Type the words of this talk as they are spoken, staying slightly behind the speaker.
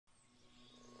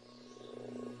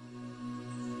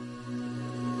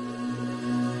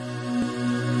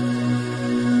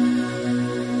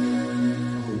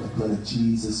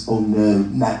Jesus. Oh no,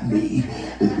 not me.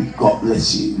 God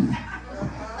bless you.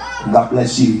 God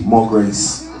bless you. More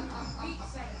grace.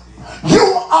 You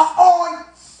are on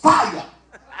fire.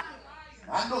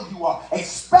 I know you are,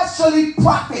 especially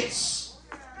prophets.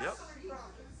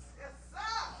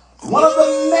 One of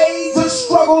the major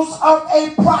struggles of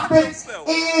a prophet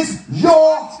is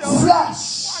your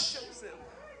flesh.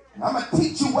 I'm going to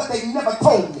teach you what they never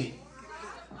told me.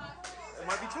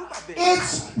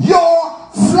 It's your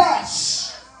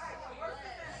flesh.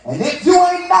 And if you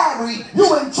ain't married,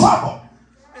 you in trouble.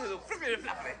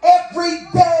 Every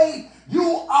day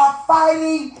you are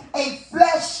fighting a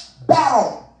flesh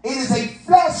battle. It is a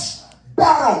flesh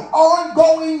battle,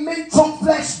 ongoing mental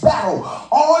flesh battle,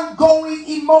 ongoing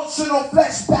emotional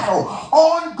flesh battle,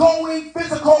 ongoing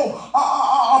physical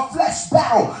flesh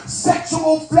battle,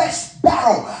 sexual flesh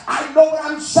battle. I know what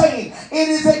I'm saying. It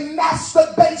is a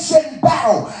masturbation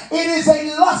battle. It is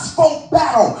a lustful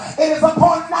battle. It is a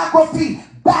pornography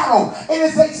battle. It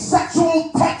is a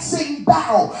sexual texting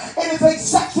battle. It is a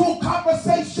sexual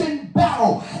conversation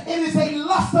battle. It is a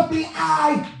lust of the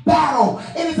eye battle.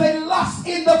 It is a lust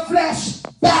in the flesh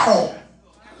battle.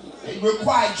 They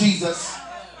require Jesus.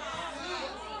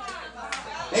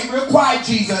 They require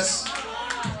Jesus.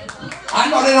 I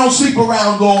know they don't sleep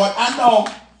around, Lord. I know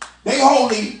they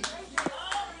holy.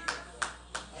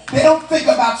 They don't think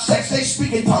about sex. They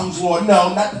speak in tongues, Lord.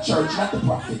 No, not the church, not the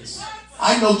prophets.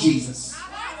 I know Jesus.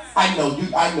 I know you.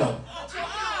 I know.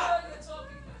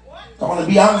 Come on,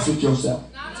 be honest with yourself.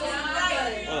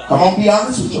 Come on, be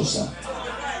honest with yourself.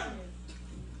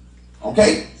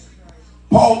 Okay?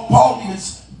 Paul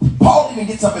even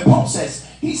gets up and Paul says,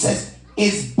 he says,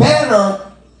 it's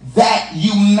better that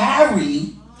you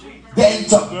marry than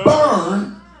to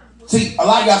burn. See, a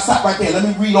lot of y'all stop right there. Let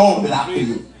me read all of it out for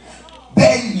you.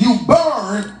 Then you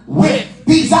burn with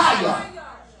desire.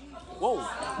 Whoa.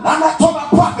 I'm not talking about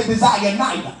prophet desire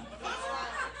neither.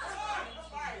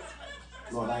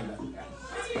 Lord, I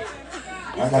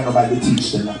got nobody to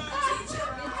teach tonight.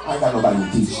 I got nobody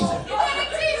to teach tonight.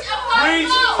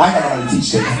 I got nobody to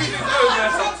teach tonight.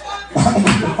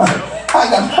 I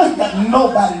got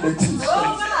nobody to teach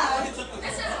tonight.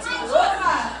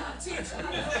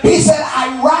 He said,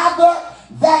 I'd rather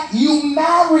that you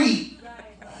marry,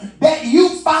 that you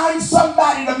find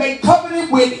somebody to make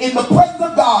covenant with in the presence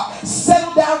of God,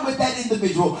 settle down with that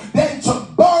individual, than to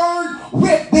burn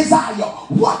with desire.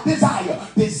 What desire?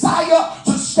 Desire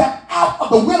to step out of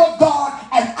the will of God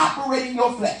and operate in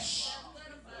your flesh.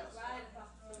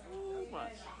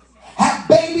 Have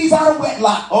babies out of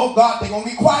wedlock. Oh God, they're going to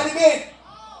be quiet again.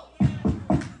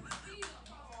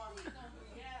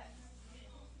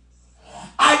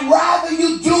 I'd rather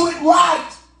you do it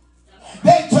right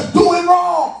than to do it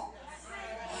wrong.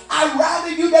 I'd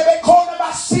rather you that call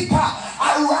about Sika.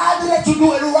 I'd rather that you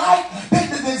do it right than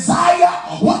to desire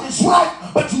what is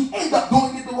right, but you end up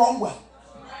doing it the wrong way.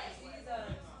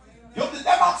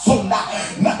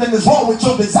 Nothing is wrong with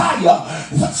your desire.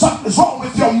 Something is wrong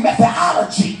with your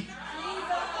methodology.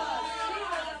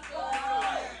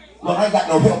 Lord, I ain't got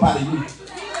no help out of you.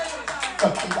 I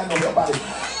ain't got no help out of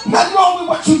you. Nothing wrong with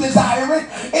what you desiring.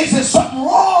 It's just something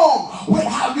wrong with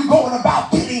how you're going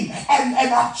about getting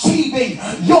and achieving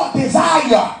your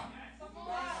desire.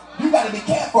 You got to be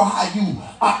careful how you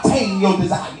obtain your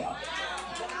desire.